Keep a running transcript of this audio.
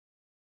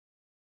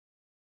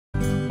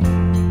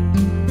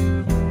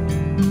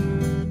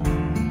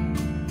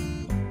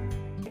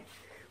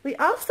We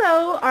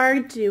also are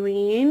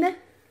doing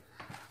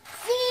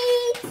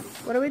seeds.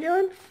 What are we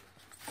doing?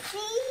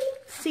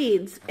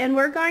 Seeds. And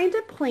we're going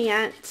to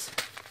plant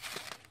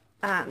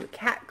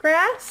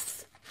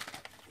catgrass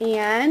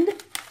and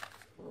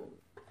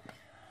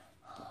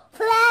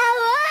flowers.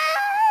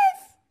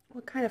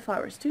 What kind of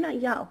flowers? Do not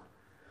yell.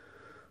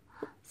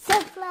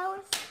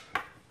 Sunflowers.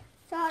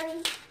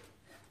 Sorry.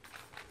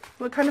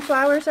 What kind of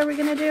flowers are we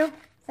going to do?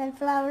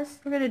 Sunflowers.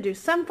 We're going to do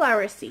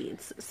sunflower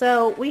seeds.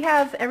 So we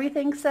have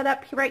everything set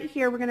up right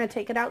here. We're going to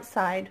take it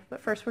outside,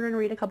 but first we're going to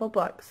read a couple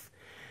books.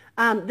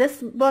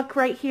 This book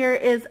right here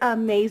is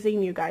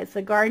amazing, you guys.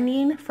 The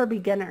Gardening for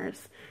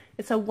Beginners.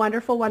 It's a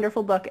wonderful,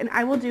 wonderful book, and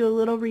I will do a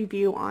little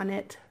review on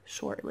it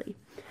shortly.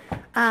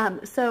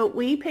 So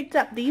we picked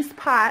up these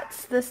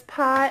pots. This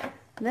pot,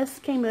 this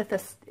came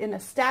with in a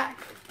stack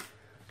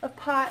of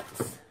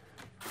pots,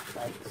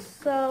 like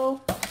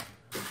so.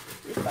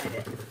 Let me find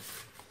it.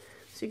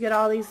 So you get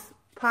all these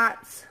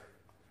pots.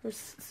 There's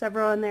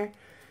several in there.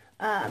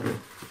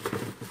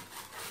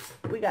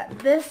 We got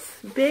this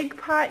big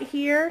pot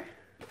here.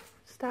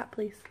 Stop,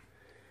 please.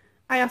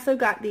 I also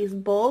got these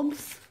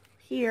bulbs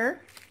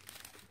here.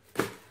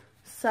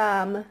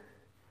 Some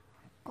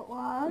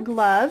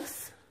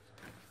gloves.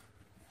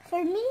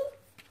 For me?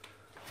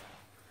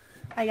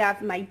 I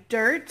got my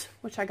dirt,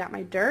 which I got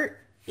my dirt,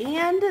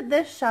 and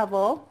this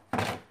shovel.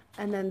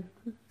 And then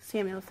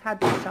Samuel's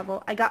had this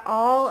shovel. I got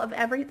all of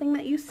everything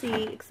that you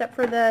see except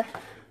for the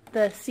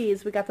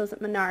seeds. We got those at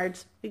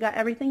Menards. We got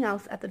everything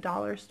else at the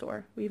dollar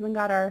store. We even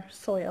got our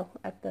soil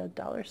at the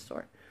dollar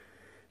store.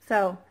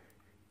 So,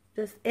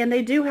 and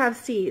they do have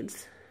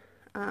seeds,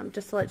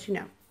 just to let you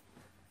know.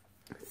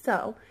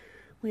 So,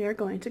 we are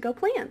going to go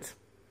plant.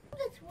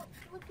 Let's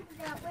look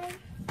that way.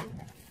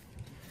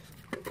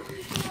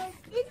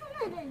 Isn't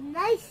it a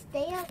nice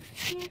day out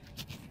here?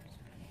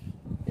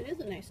 It is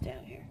a nice day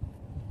out here.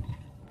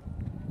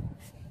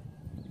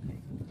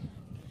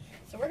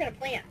 So we're going to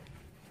plant.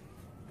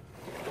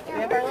 Yeah,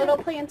 We have our little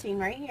planting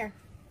right here.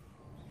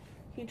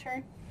 Can you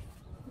turn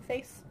your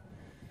face?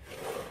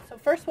 So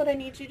first what I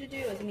need you to do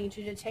is I need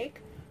you to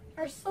take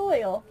our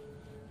soil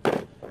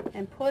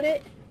and put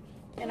it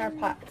in our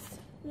pots.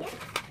 Yeah.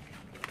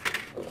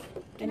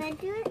 Can I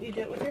do it? You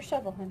do it with your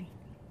shovel, honey.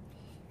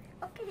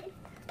 Okay.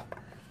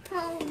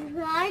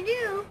 I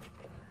do.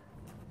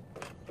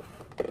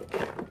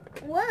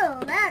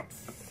 Whoa,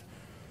 that's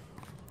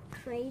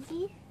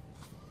crazy.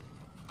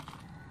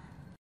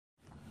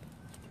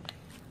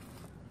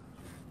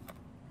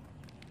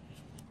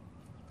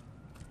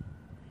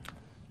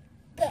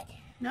 Good.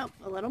 Nope,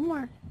 a little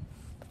more.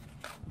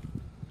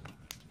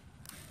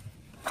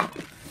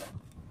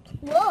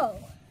 Whoa,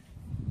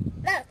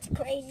 that's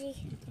crazy.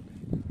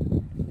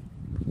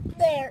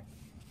 There.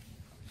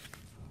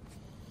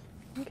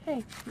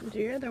 Okay, do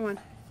your other one.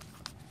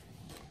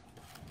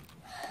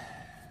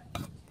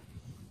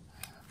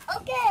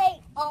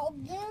 Okay, I'll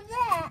do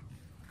that.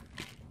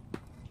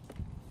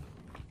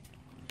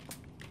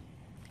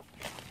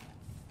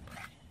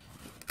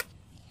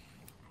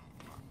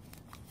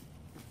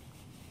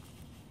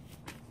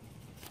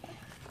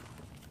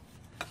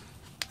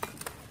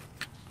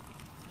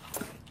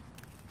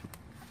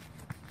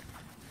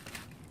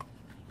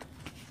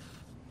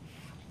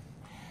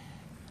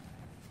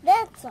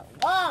 That's a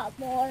lot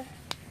more.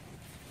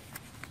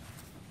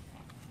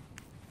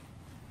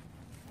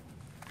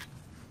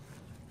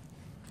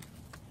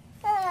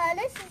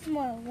 This is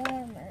more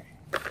warmer.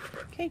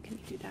 Okay, can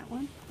you do that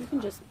one? You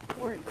can just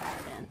pour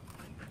that in.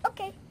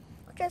 Okay,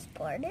 I'll just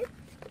pour it in.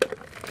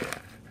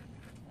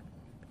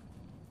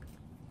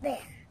 There.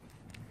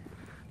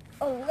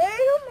 A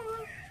little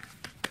more.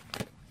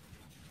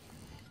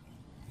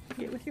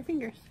 Get it with your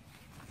fingers.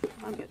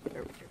 I'll get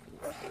there with your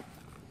fingers.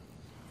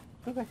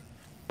 Okay.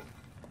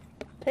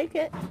 Take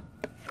it.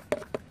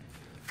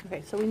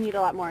 Okay, so we need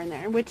a lot more in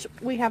there, which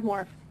we have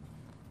more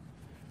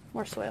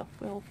soil.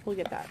 We'll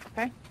get that,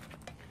 okay?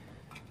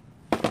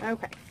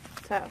 Okay,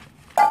 so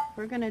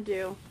we're gonna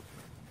do.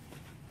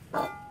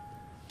 Can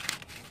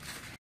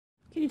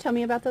you tell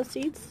me about those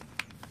seeds?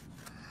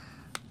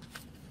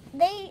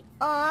 They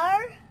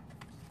are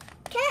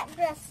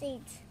catgrass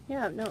seeds.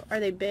 Yeah, no, are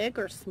they big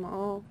or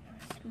small?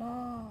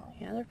 Small.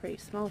 Yeah, they're pretty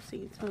small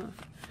seeds, huh?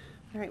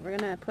 All right, we're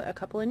gonna put a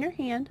couple in your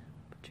hand.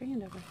 Put your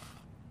hand over.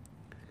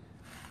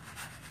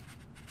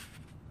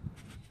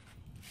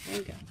 There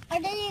you go.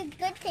 Are they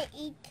good to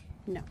eat?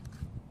 No.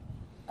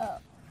 Oh.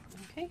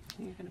 Okay,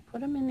 so you're gonna put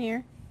them in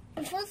there.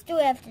 And first do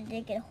we have to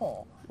dig a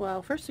hole?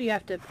 Well, first you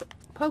have to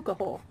poke a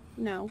hole.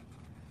 No.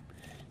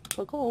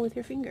 Poke a hole with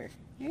your finger.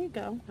 There you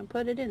go. And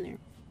put it in there.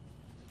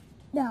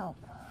 No.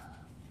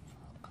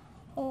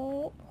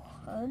 Oh,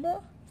 harder.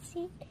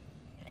 See?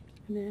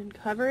 And then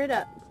cover it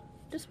up.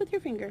 Just with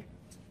your finger.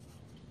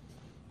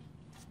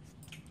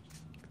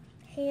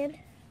 Hand.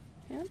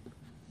 Yep.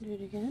 Do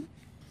it again.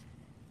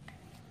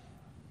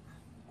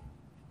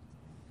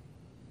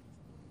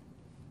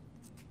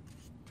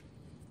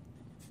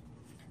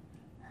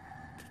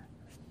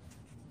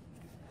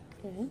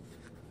 Okay.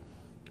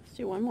 Let's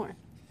do one more.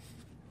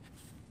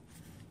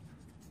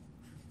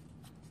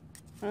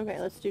 Okay,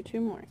 let's do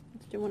 2 more.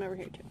 Let's do one over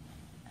here too.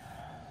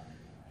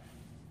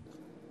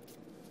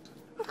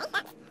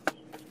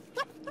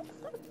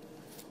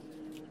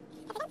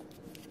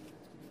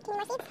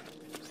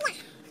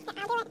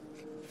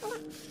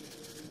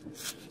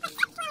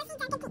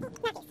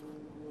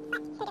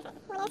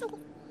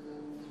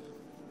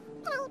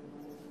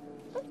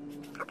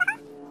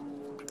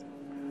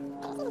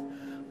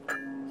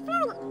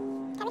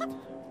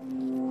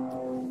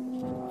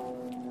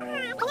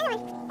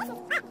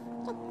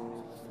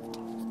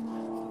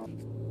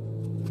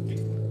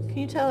 Can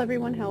you tell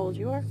everyone how old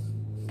you are?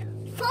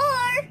 4.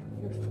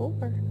 You're 4.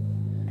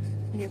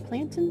 And you're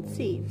planting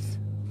seeds.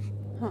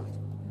 Huh.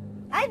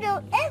 I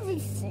know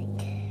everything.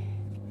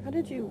 How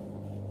did you...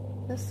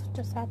 This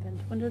just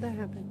happened. When did that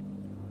happen?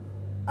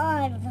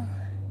 I don't know.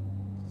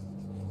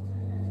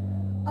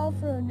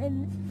 Also,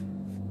 then,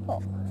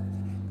 oh.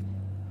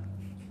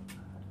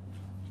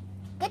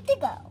 Good to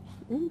go.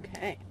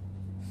 Okay.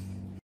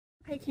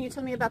 Hey, can you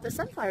tell me about the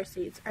sunflower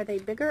seeds? Are they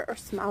bigger or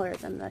smaller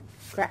than the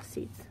grass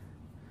seeds?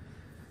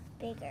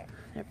 Bigger.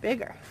 They're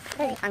bigger.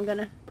 Okay, I'm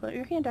gonna put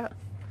your hand out.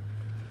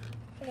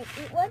 Can I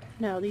eat one?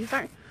 No, these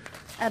aren't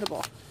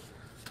edible.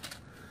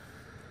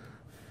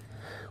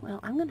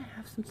 Well, I'm gonna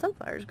have some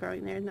sunflowers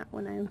growing there, not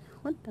when I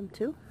want them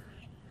to.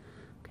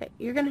 Okay,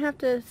 you're gonna have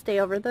to stay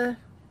over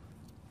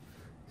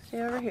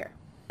here.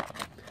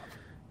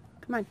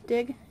 Come on,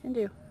 dig and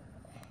do.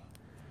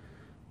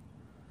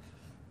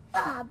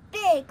 Ah,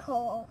 big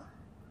hole.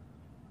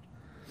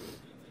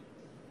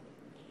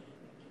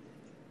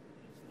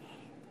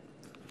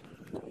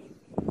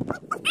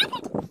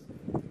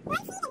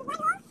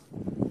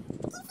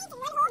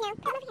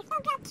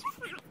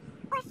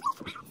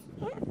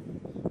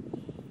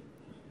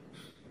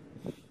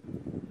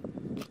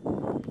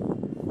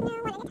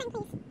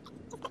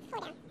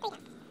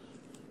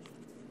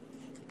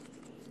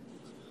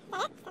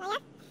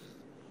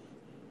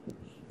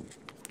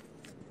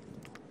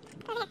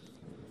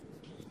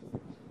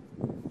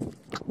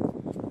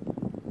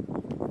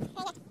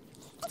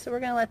 So we're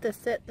going to let this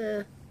sit.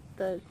 The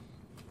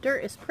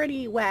dirt is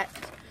pretty wet,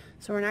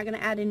 so we're not going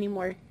to add any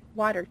more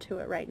water to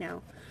it right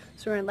now.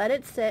 So we're going to let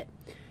it sit,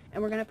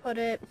 and we're going to put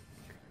it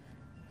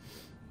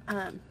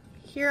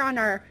here on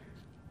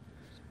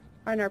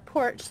our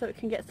porch so it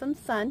can get some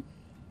sun.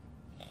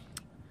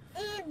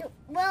 And,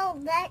 well,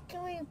 that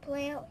can we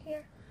play out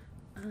here?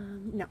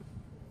 No,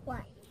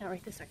 Why? not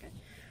right this second.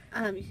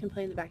 You can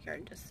play in the backyard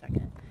in just a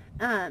second.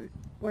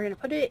 We're going to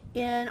put it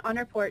in on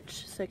our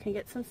porch so it can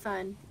get some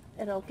sun.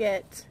 It'll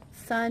get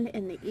sun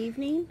in the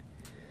evening,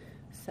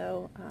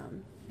 so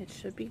it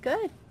should be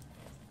good.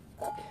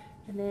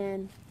 And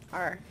then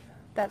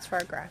that's for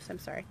our grass, I'm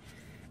sorry.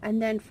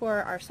 And then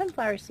for our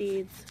sunflower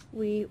seeds,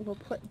 we will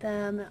put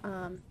them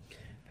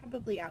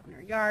probably out in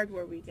our yard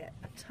where we get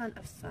a ton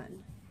of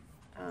sun,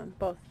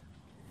 both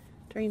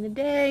during the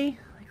day,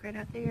 like right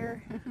out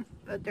there,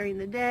 but during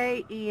the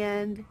day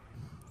and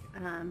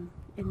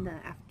in the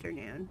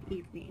afternoon,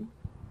 evening.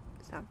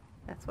 So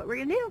that's what we're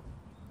gonna do.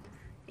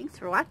 Thanks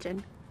for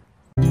watching.